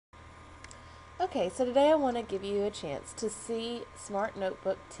Okay, so today I want to give you a chance to see Smart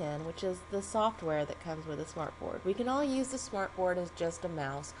Notebook 10, which is the software that comes with a smartboard. We can all use the smartboard as just a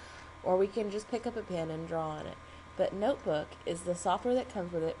mouse, or we can just pick up a pen and draw on it. But Notebook is the software that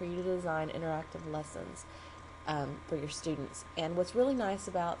comes with it for you to design interactive lessons for your students. And what's really nice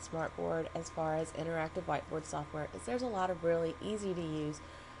about Smartboard as far as interactive whiteboard software is there's a lot of really easy to use,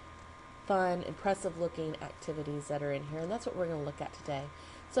 fun, impressive looking activities that are in here, and that's what we're going to look at today.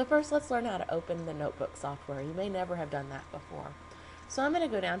 So first, let's learn how to open the Notebook software. You may never have done that before. So I'm going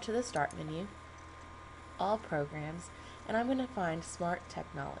to go down to the Start menu, All Programs, and I'm going to find Smart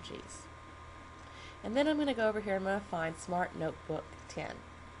Technologies. And then I'm going to go over here and I'm going to find Smart Notebook 10.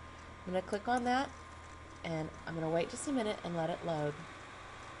 I'm going to click on that, and I'm going to wait just a minute and let it load.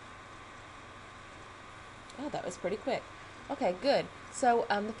 Oh, that was pretty quick. Okay, good. So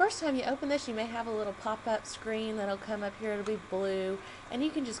the first time you open this, you may have a little pop-up screen that'll come up here. It'll be blue, and you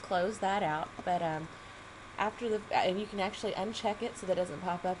can just close that out. But and you can actually uncheck it so that it doesn't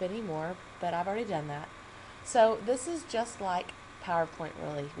pop up anymore. But I've already done that. So this is just like PowerPoint,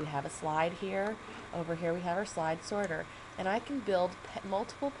 really. We have a slide here. Over here, we have our slide sorter, and I can build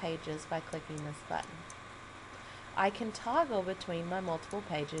multiple pages by clicking this button. I can toggle between my multiple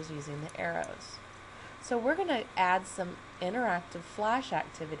pages using the arrows. So we're going to add some interactive flash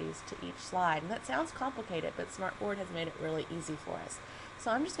activities to each slide. And that sounds complicated, but Smartboard has made it really easy for us.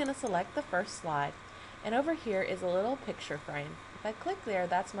 So I'm just going to select the first slide. And over here is a little picture frame. If I click there,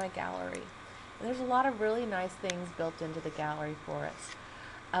 that's my gallery. And there's a lot of really nice things built into the gallery for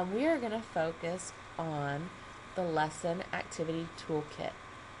us. We are going to focus on the Lesson Activity Toolkit.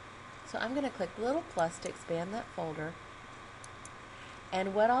 So I'm going to click the little plus to expand that folder.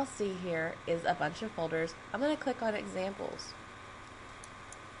 And what I'll see here is a bunch of folders. I'm going to click on Examples.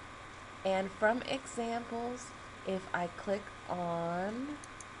 And from Examples, if I click on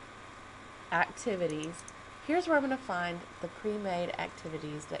Activities, here's where I'm going to find the pre-made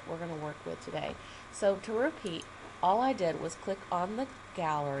activities that we're going to work with today. So to repeat, all I did was click on the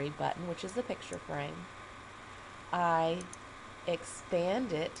Gallery button, which is the picture frame. I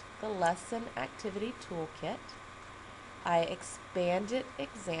expanded the Lesson Activity Toolkit. I expanded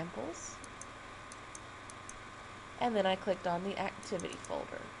Examples, and then I clicked on the Activity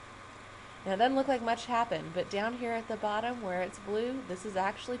folder. Now it doesn't look like much happened, but down here at the bottom where it's blue, this is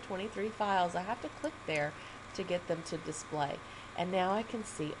actually 23 files. I have to click there to get them to display. And now I can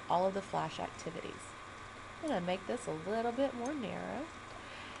see all of the flash activities. I'm going to make this a little bit more narrow.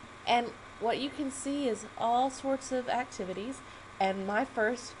 And what you can see is all sorts of activities, and my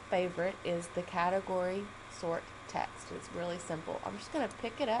first favorite is the category sort text. It's really simple. I'm just going to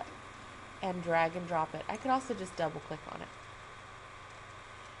pick it up and drag and drop it. I could also just double click on it.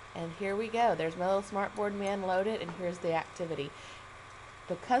 And here we go. There's my little smartboard man loaded, and here's the activity.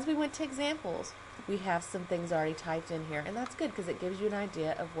 Because we went to Examples, we have some things already typed in here, and that's good because it gives you an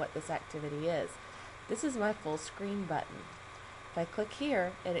idea of what this activity is. This is my full screen button. If I click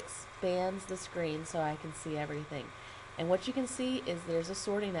here, it expands the screen so I can see everything. And what you can see is there's a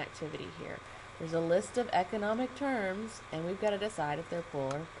sorting activity here. There's a list of economic terms, and we've got to decide if they're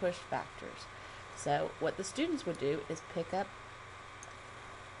pull or push factors. So what the students would do is pick up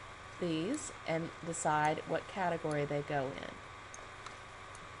these and decide what category they go in.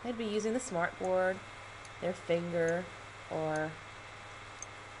 They'd be using the smartboard, their finger, or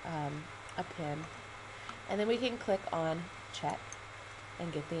a pen. And then we can click on check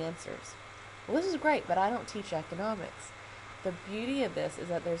and get the answers. Well, this is great, but I don't teach economics. The beauty of this is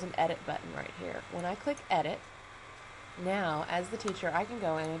that there's an edit button right here. When I click edit, now as the teacher I can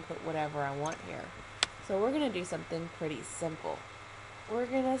go in and put whatever I want here. So we're going to do something pretty simple. We're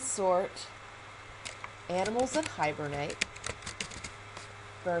going to sort animals that hibernate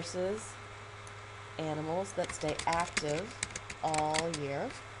versus animals that stay active all year.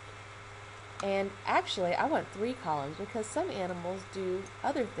 And actually I want 3 columns because some animals do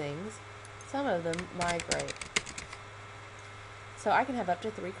other things. Some of them migrate. So I can have up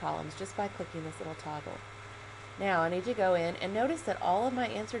to 3 columns just by clicking this little toggle. Now I need to go in and notice that all of my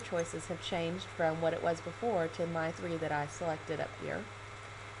answer choices have changed from what it was before to my 3 that I selected up here,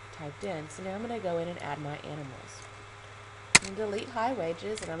 typed in. So now I'm going to go in and add my animals. I'm going to delete high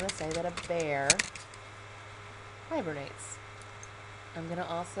wages, and I'm going to say that a bear hibernates. I'm going to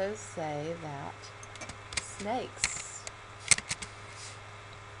also say that snakes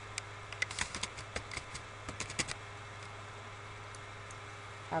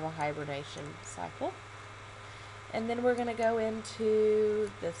have a hibernation cycle. And then we're going to go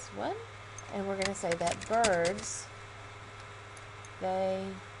into this one, and we're going to say that birds, they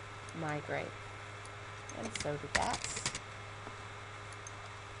migrate. And so do bats.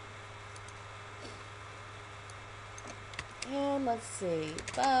 let's see,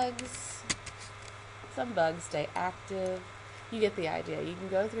 bugs. Some bugs stay active. You get the idea. You can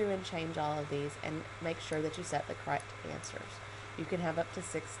go through and change all of these and make sure that you set the correct answers. You can have up to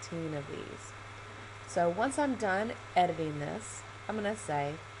 16 of these. So once I'm done editing this, I'm going to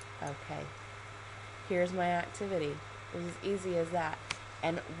say, okay, here's my activity. It was as easy as that.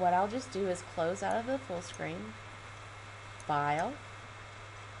 And what I'll just do is close out of the full screen, File,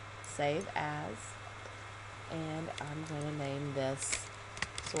 Save As, and I'm going to name this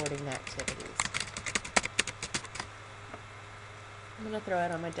Sorting Activities. I'm going to throw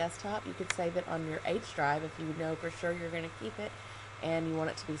it on my desktop. You could save it on your H drive if you know for sure you're going to keep it and you want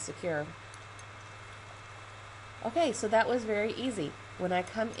it to be secure. Okay, so that was very easy. When I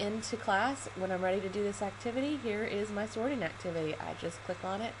come into class, when I'm ready to do this activity, here is my sorting activity. I just click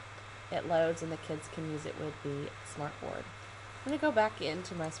on it, it loads, and the kids can use it with the smartboard. I'm going to go back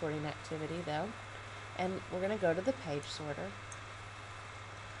into my sorting activity though, and we're going to go to the page sorter.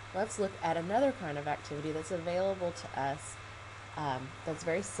 Let's look at another kind of activity that's available to us that's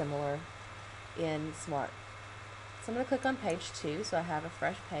very similar in Smart. So I'm going to click on page 2 so I have a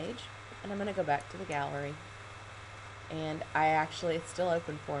fresh page, and I'm going to go back to the gallery. And it's still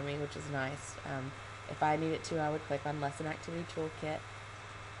open for me, which is nice. If I needed to, I would click on Lesson Activity Toolkit,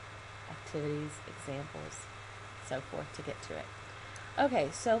 Activities, Examples, so forth to get to it. Okay,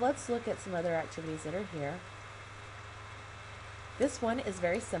 so let's look at some other activities that are here. This one is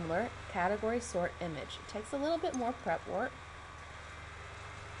very similar, Category Sort Image. It takes a little bit more prep work.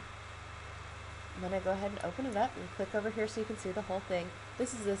 I'm going to go ahead and open it up and click over here so you can see the whole thing.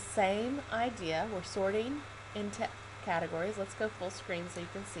 This is the same idea. We're sorting into categories. Let's go full screen so you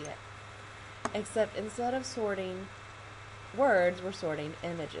can see it. Except instead of sorting words, we're sorting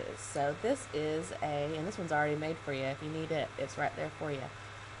images. So this is and this one's already made for you. If you need it, it's right there for you.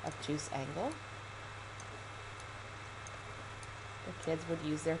 Obtuse angle. The kids would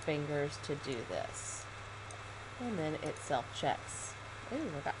use their fingers to do this. And then it self-checks.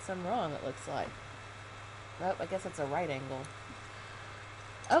 Ooh, I got some wrong, it looks like. Oh, I guess it's a right angle.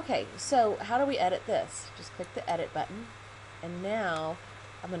 Okay, so how do we edit this? Just click the edit button, and now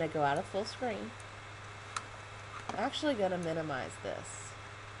I'm going to go out of full screen. I'm actually going to minimize this.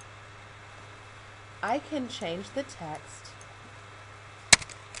 I can change the text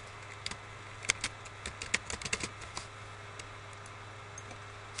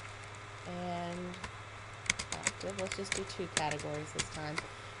and active. Let's just do 2 categories this time.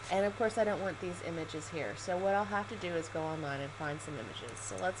 And of course I don't want these images here. So what I'll have to do is go online and find some images.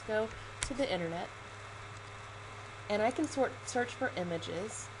 So let's go to the internet. And I can search for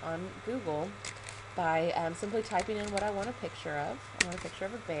images on Google by simply typing in what I want a picture of. I want a picture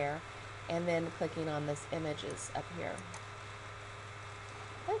of a bear. And then clicking on this images up here.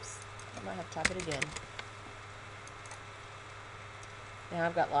 Oops, I might have to type it again. Now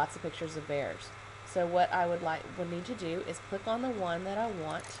I've got lots of pictures of bears. So what I would need to do is click on the one that I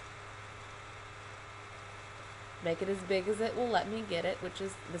want, make it as big as it will let me get it,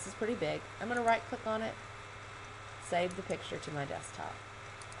 this is pretty big. I'm going to right click on it, save the picture to my desktop.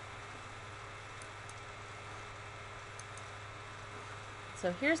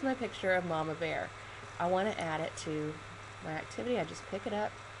 So here's my picture of Mama Bear. I want to add it to my activity. I just pick it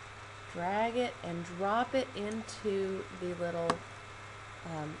up, drag it, and drop it into the little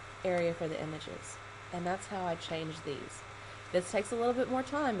area for the images. And that's how I change these. This takes a little bit more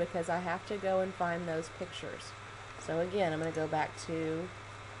time because I have to go and find those pictures. So again, I'm going to go back to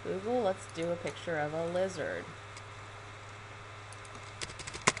Google. Let's do a picture of a lizard.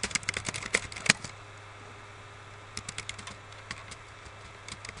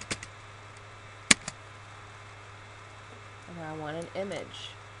 And I want an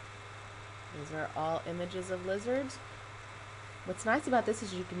image. These are all images of lizards. What's nice about this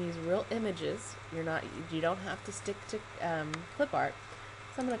is you can use real images. You don't have to stick to clip art.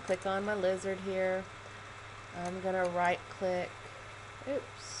 So I'm going to click on my lizard here. I'm going to right click,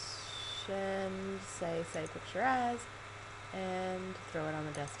 and say save picture as, and throw it on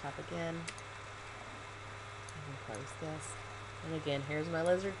the desktop again. And close this. And again, here's my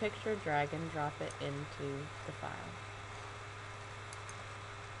lizard picture. Drag and drop it into the file.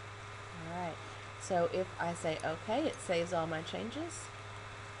 Alright. So if I say OK, it saves all my changes.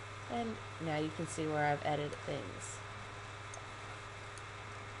 And now you can see where I've edited things.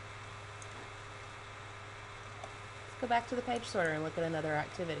 Let's go back to the page sorter and look at another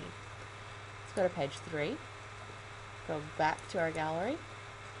activity. Let's go to page 3. Go back to our gallery.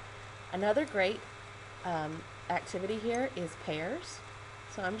 Another great activity here is pairs.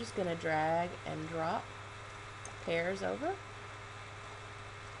 So I'm just going to drag and drop pairs over.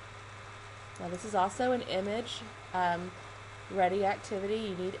 Now this is also an image. ready activity,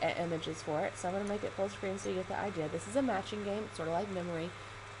 you need images for it. So I'm going to make it full screen so you get the idea. This is a matching game. It's sort of like memory.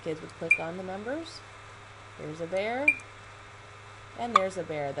 Kids would click on the numbers. Here's a bear. And there's a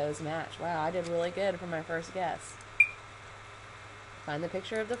bear. Those match. Wow, I did really good for my first guess. Find the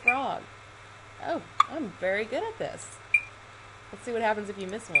picture of the frog. Oh, I'm very good at this. Let's see what happens if you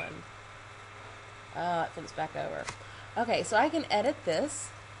miss one. It flips back over. Okay, so I can edit this.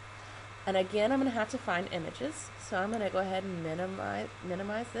 And again, I'm going to have to find images. So I'm going to go ahead and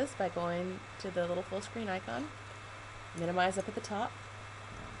minimize this by going to the little full screen icon. Minimize up at the top.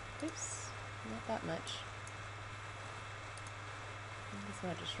 Oops, not that much. I'm just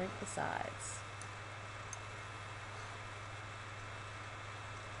going to shrink the sides.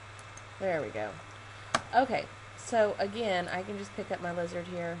 There we go. Okay, so again, I can just pick up my lizard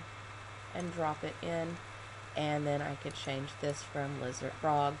here and drop it in, and then I could change this from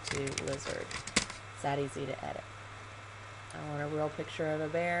frog to lizard. It's that easy to edit. I want a real picture of a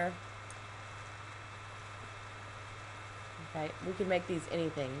bear. Okay, we could make these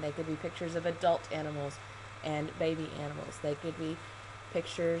anything. They could be pictures of adult animals and baby animals. They could be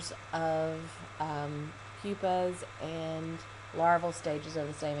pictures of pupas and larval stages of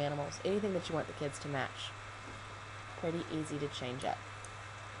the same animals. Anything that you want the kids to match. Pretty easy to change up.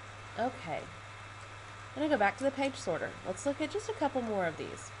 Okay. I'm going to go back to the page sorter. Let's look at just a couple more of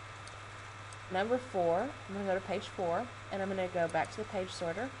these. Number 4, I'm going to go to page 4, and I'm going to go back to the page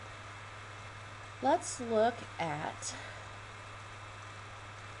sorter. Let's look at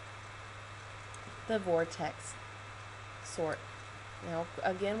the vortex sort. Now,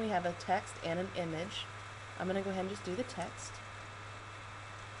 again, we have a text and an image. I'm going to go ahead and just do the text.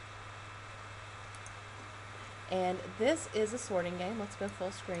 And this is a sorting game. Let's go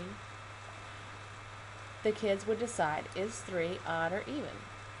full screen. The kids would decide, is 3 odd or even?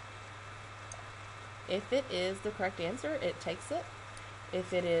 If it is the correct answer, it takes it.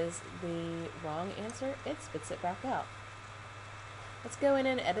 If it is the wrong answer, it spits it back out. Let's go in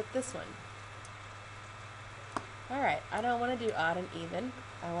and edit this one. Alright, I don't want to do odd and even.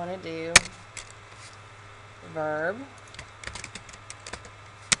 I want to do verb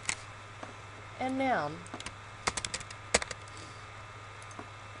and noun.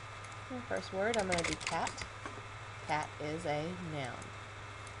 The first word, I'm going to do cat. Cat is a noun.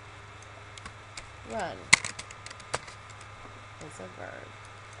 Run is a verb.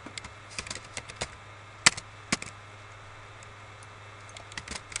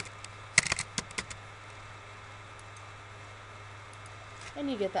 And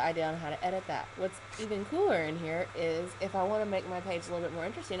you get the idea on how to edit that. What's even cooler in here is if I want to make my page a little bit more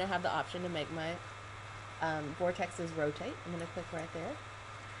interesting, I have the option to make my vortexes rotate. I'm going to click right there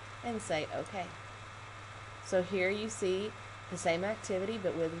and say OK. So here you see the same activity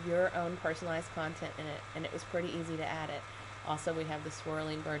but with your own personalized content in it, and it was pretty easy to add it. Also, we have the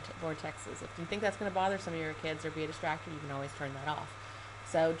swirling vortexes. If you think that's going to bother some of your kids or be a distractor, you can always turn that off.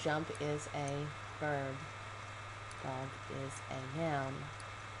 So jump is a verb. Dog is a noun.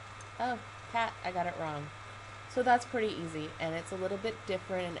 Oh, cat, I got it wrong. So that's pretty easy, and it's a little bit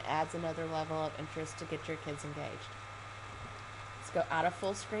different and adds another level of interest to get your kids engaged. Let's go out of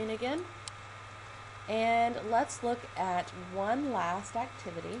full screen again. And let's look at one last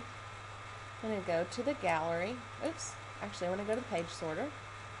activity. I'm going to go to the gallery. Oops, actually I want to go to the page sorter.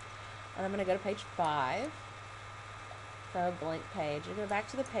 And I'm going to go to page 5. So blank page. And go back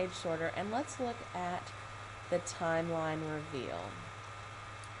to the page sorter, and let's look at the timeline reveal.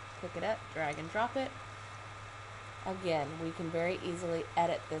 Pick it up, drag and drop it. Again, we can very easily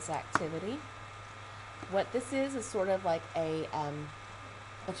edit this activity. What this is sort of like a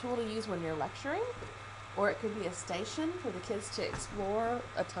tool to use when you're lecturing, or it could be a station for the kids to explore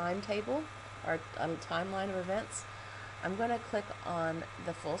a timetable or a timeline of events. I'm going to click on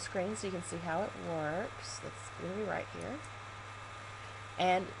the full screen so you can see how it works. That's going to be right here.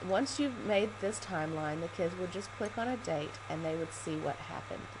 And once you've made this timeline, the kids would just click on a date and they would see what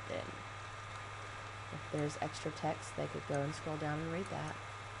happened then. If there's extra text, they could go and scroll down and read that.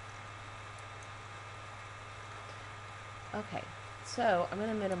 Okay, so I'm going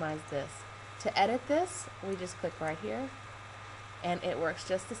to minimize this. To edit this, we just click right here, and it works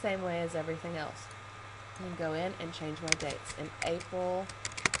just the same way as everything else. I'm going to go in and change my dates. In April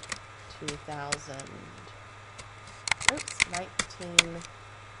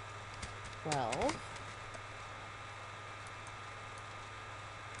 1912,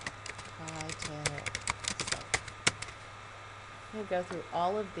 5, 10, I'm going to go through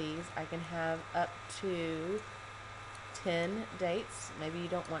all of these. I can have up to 10 dates. Maybe you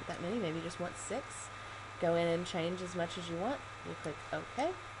don't want that many, maybe you just want 6. Go in and change as much as you want. You click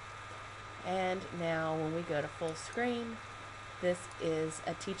OK. And now when we go to full screen, This is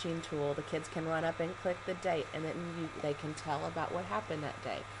a teaching tool. The kids can run up and click the date, and then they can tell about what happened that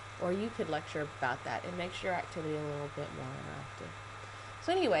day. Or you could lecture about that. It makes your activity a little bit more interactive.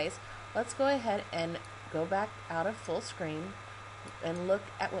 So anyways, let's go ahead and go back out of full screen and look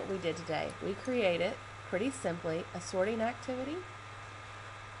at what we did today. We created, pretty simply, a sorting activity.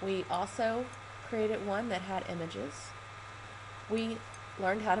 We also created one that had images. We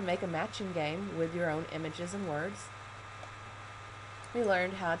learned how to make a matching game with your own images and words. We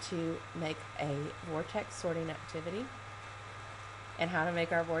learned how to make a vortex sorting activity and how to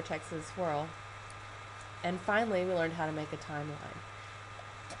make our vortexes swirl. And finally, we learned how to make a timeline.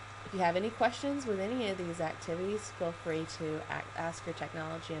 If you have any questions with any of these activities, feel free to ask your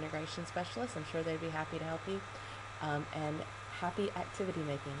technology integration specialist. I'm sure they'd be happy to help you. And happy activity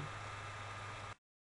making.